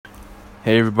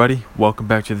Hey everybody, welcome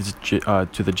back to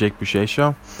the Jake Boucher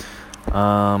Show.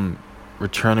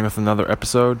 Returning with another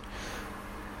episode,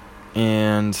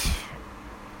 and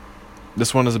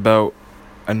this one is about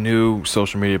a new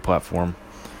social media platform.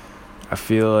 I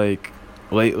feel like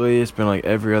lately it's been like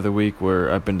every other week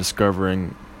where I've been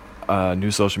discovering a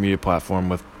new social media platform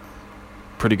with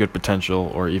pretty good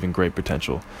potential or even great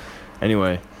potential.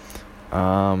 Anyway,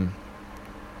 so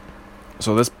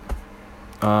this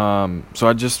so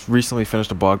I just recently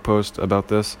finished a blog post about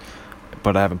this,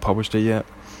 but I haven't published it yet.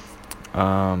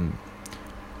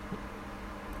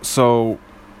 So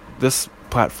this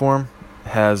platform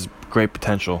has great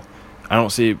potential. I don't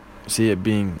see it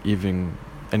being even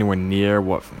anywhere near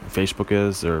what Facebook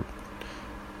is or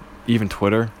even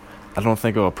Twitter. I don't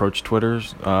think it'll approach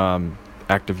Twitter's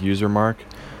active user mark,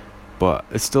 but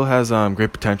it still has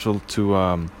great potential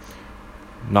to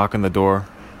knock on the door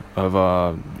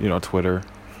of Twitter.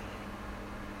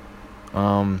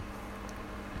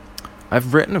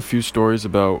 I've written a few stories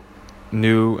about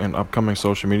new and upcoming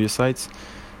social media sites,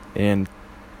 and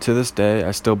to this day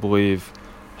I still believe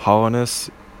Hollowness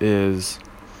is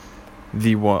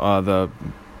the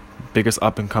biggest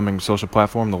up and coming social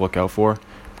platform to look out for,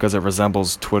 because it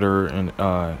resembles Twitter and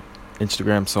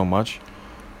Instagram so much,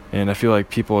 and I feel like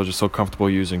people are just so comfortable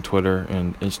using Twitter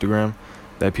and Instagram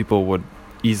that people would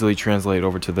easily translate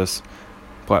over to this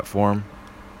platform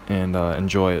and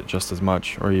enjoy it just as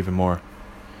much or even more.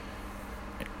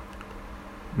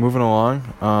 Moving along,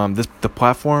 the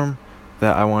platform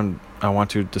that I want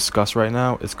to discuss right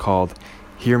now is called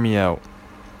Hear Me Out,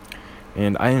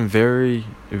 and I am very,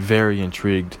 very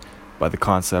intrigued by the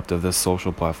concept of this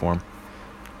social platform.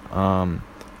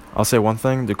 I'll say one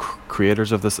thing: the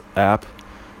creators of this app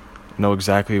know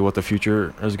exactly what the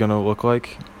future is going to look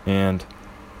like, and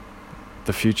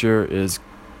the future is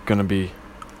going to be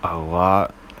a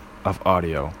lot of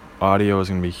audio. Audio is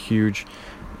going to be huge.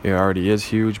 It already is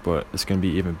huge, but it's going to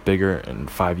be even bigger in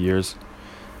 5 years.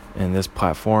 And this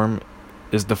platform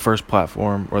is the first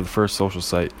platform or the first social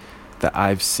site that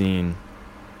I've seen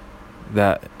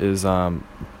that is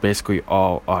basically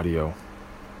all audio.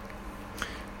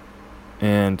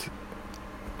 And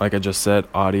like I just said,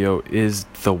 audio is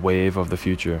the wave of the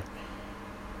future.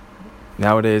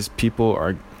 Nowadays, people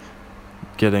are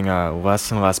getting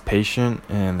less and less patient,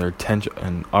 and their attention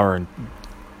and our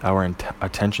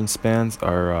attention spans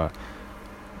are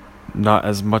not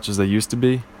as much as they used to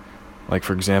be. Like,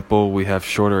 for example, we have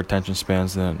shorter attention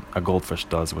spans than a goldfish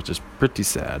does, which is pretty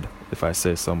sad, if I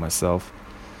say so myself.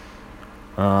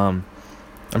 I'm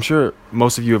sure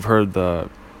most of you have heard the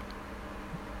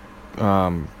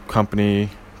company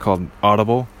called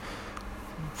Audible.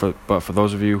 But for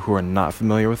those of you who are not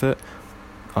familiar with it,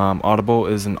 Audible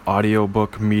is an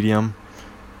audiobook medium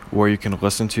where you can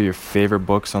listen to your favorite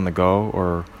books on the go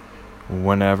or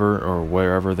whenever or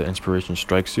wherever the inspiration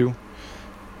strikes you.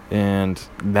 And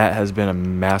that has been a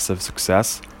massive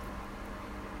success.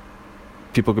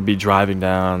 People could be driving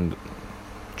to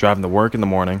work in the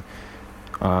morning,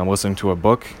 listening to a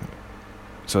book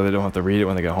so they don't have to read it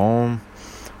when they get home.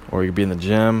 Or you could be in the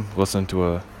gym listening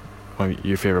to one of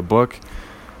your favorite book.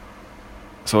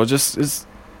 So it just is.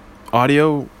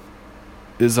 Audio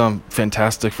is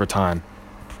fantastic for time.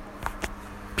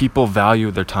 People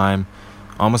value their time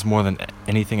almost more than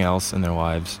anything else in their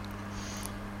lives.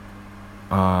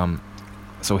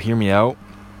 So Hear Me Out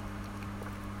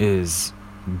is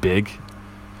big.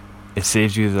 It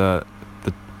saves you the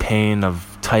pain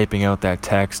of typing out that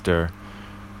text or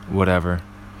whatever.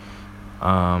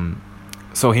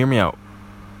 So Hear Me Out.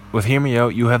 With Hear Me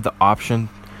Out, you have the option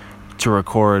to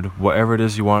record whatever it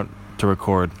is you want to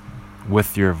record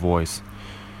with your voice,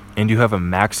 and you have a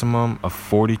maximum of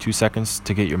 42 seconds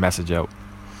to get your message out.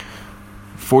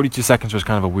 42 seconds was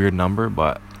kind of a weird number,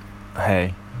 but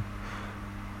hey,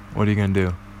 what are you gonna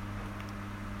do?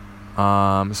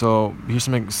 So here's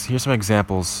some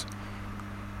examples.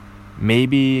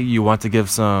 Maybe you want to give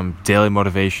some daily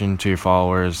motivation to your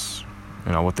followers,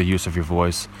 with the use of your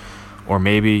voice, or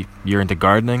maybe you're into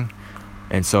gardening,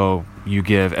 and so you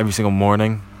give every single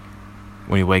morning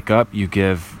when you wake up, you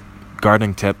give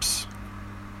gardening tips,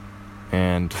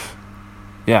 and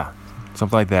yeah,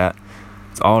 something like that.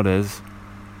 That's all it is.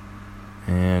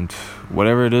 And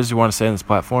whatever it is you want to say on this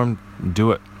platform,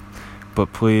 do it,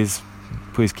 but please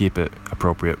keep it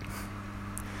appropriate.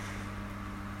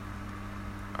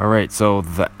 Alright, so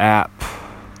the app,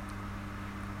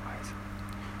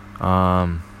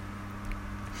 so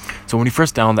when you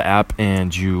first download the app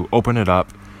and you open it up,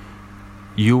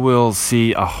 you will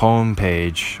see a home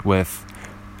page with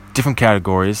different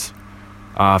categories.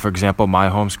 For example, my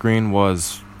home screen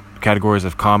was categories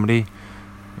of comedy,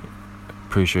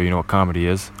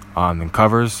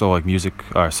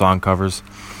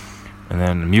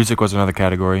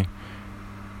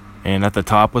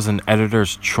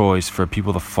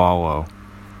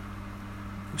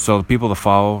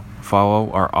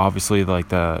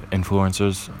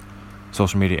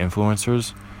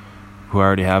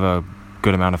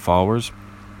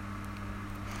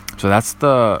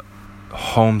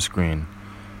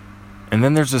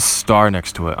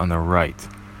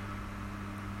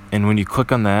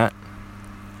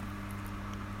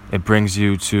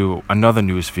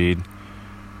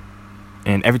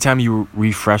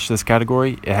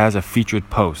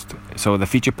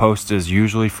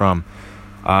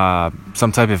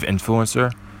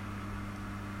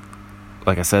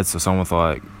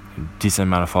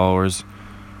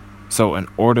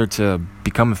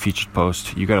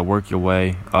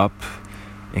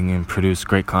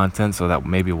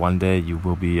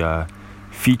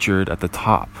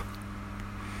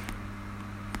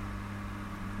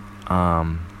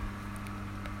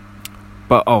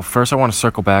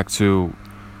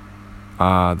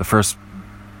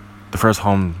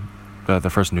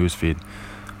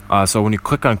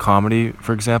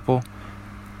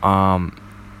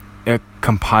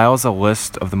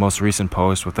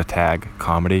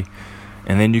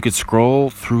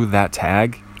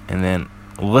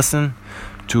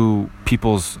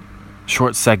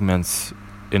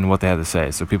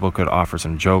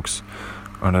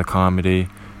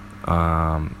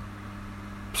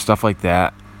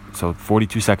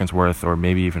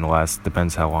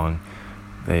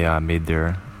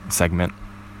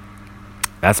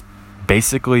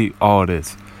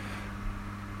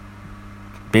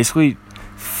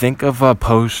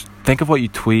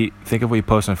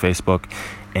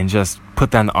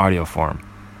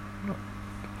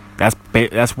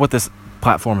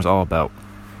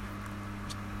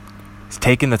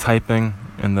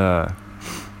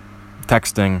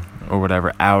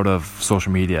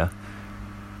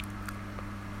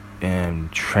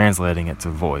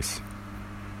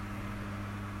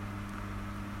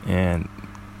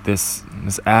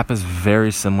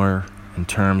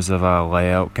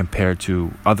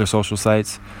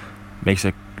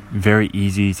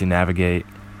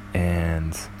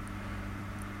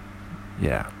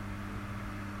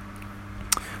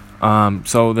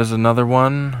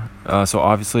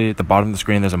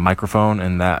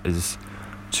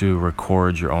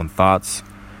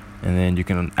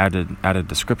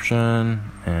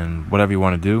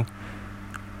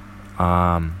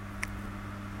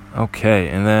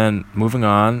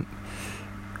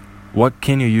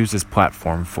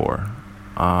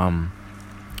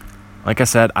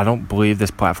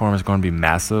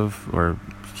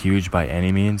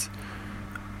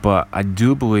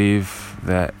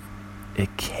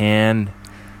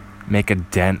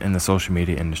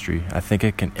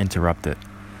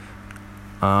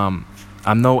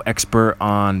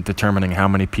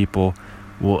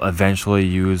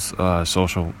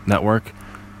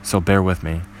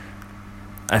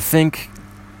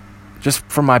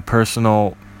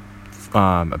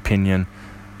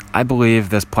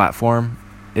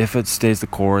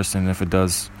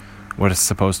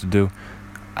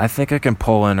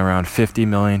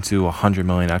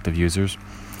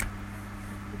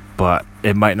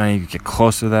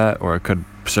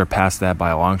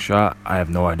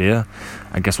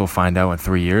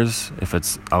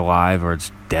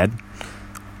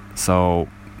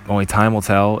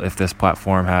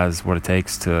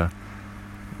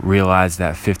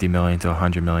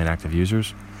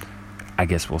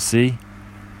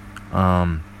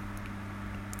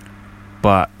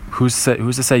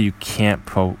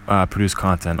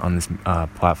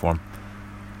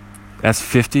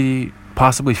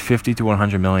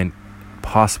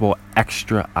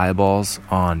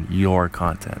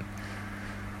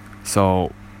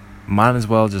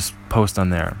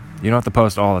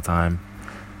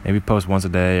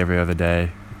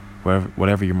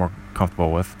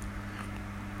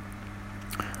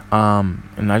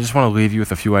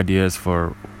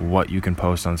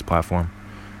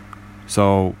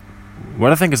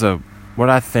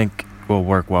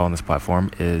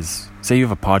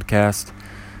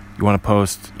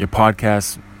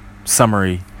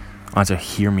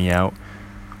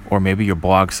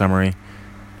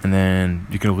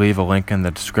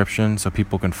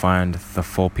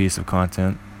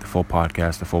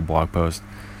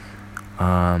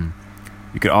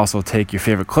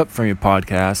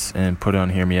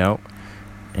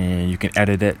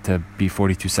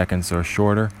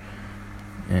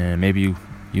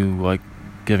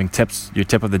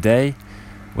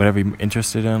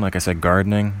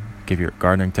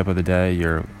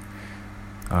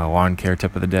 lawn care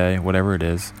tip of the day, whatever it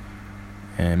is.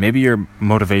 And maybe you're a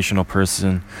motivational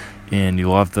person and you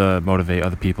love to motivate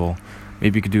other people.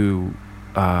 Maybe you could do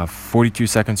 42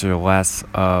 seconds or less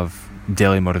of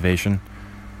daily motivation,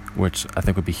 which I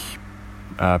think would be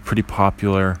pretty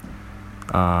popular.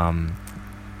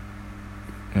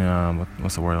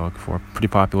 What's the word I'm looking for? Pretty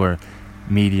popular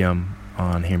medium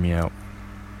on Hear Me Out.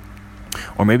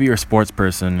 Or maybe you're a sports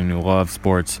person and you love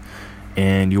sports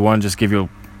and you want to just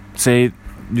say you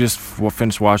just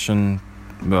finished watching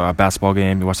a basketball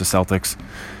game, you watched the Celtics,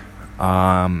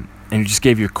 and you just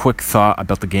gave your quick thought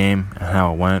about the game and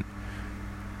how it went.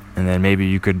 And then maybe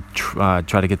you could try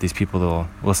to get these people to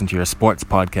listen to your sports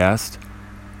podcast.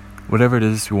 Whatever it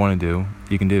is you want to do,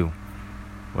 you can do.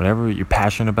 Whatever you're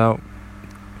passionate about,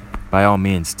 by all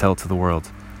means, tell it to the world.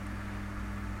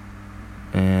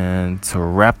 And to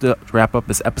wrap up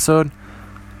this episode,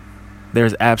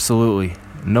 there's absolutely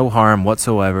no harm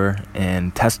whatsoever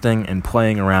in testing and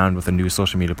playing around with a new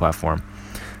social media platform.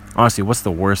 Honestly, what's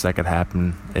the worst that could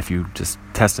happen if you just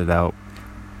test it out,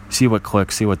 see what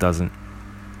clicks, see what doesn't?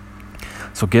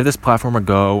 So give this platform a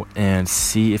go and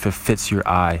see if it fits your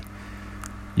eye.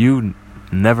 You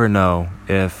never know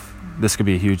if this could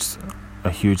be a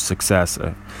huge success,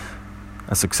 a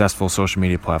successful social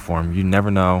media platform. You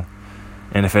never know.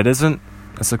 And if it isn't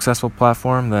a successful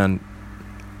platform, then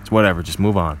it's whatever, just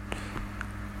move on.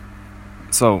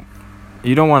 So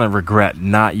you don't want to regret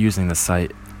not using the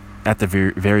site at the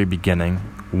very beginning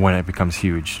when it becomes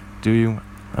huge, do you?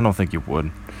 I don't think you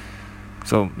would.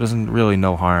 So there's really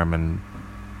no harm in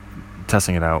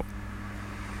testing it out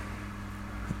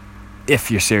if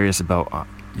you're serious about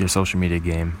your social media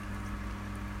game.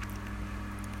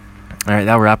 Alright,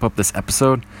 that'll wrap up this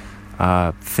episode.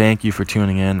 Thank you for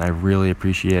tuning in. I really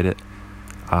appreciate it.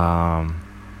 I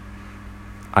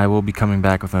will be coming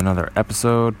back with another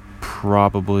episode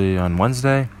probably on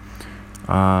Wednesday.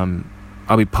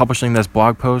 I'll be publishing this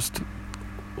blog post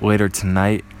later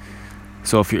tonight.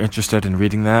 So if you're interested in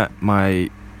reading that, my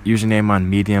username on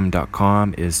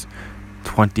medium.com is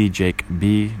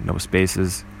 20jakeb, no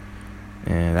spaces.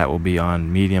 And that will be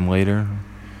on Medium later.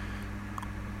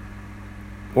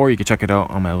 Or you can check it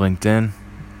out on my LinkedIn.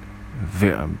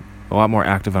 A lot more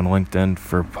active on LinkedIn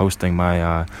for posting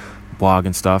my blog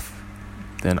and stuff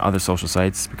than other social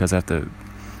sites because I have to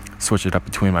switch it up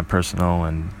between my personal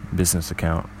and business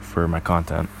account for my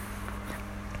content.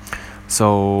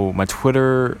 So my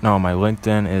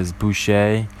LinkedIn is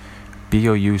Boucher,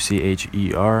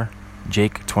 Boucher,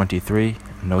 Jake23,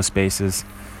 no spaces.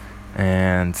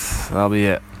 And that'll be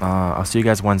it. I'll see you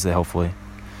guys Wednesday, hopefully.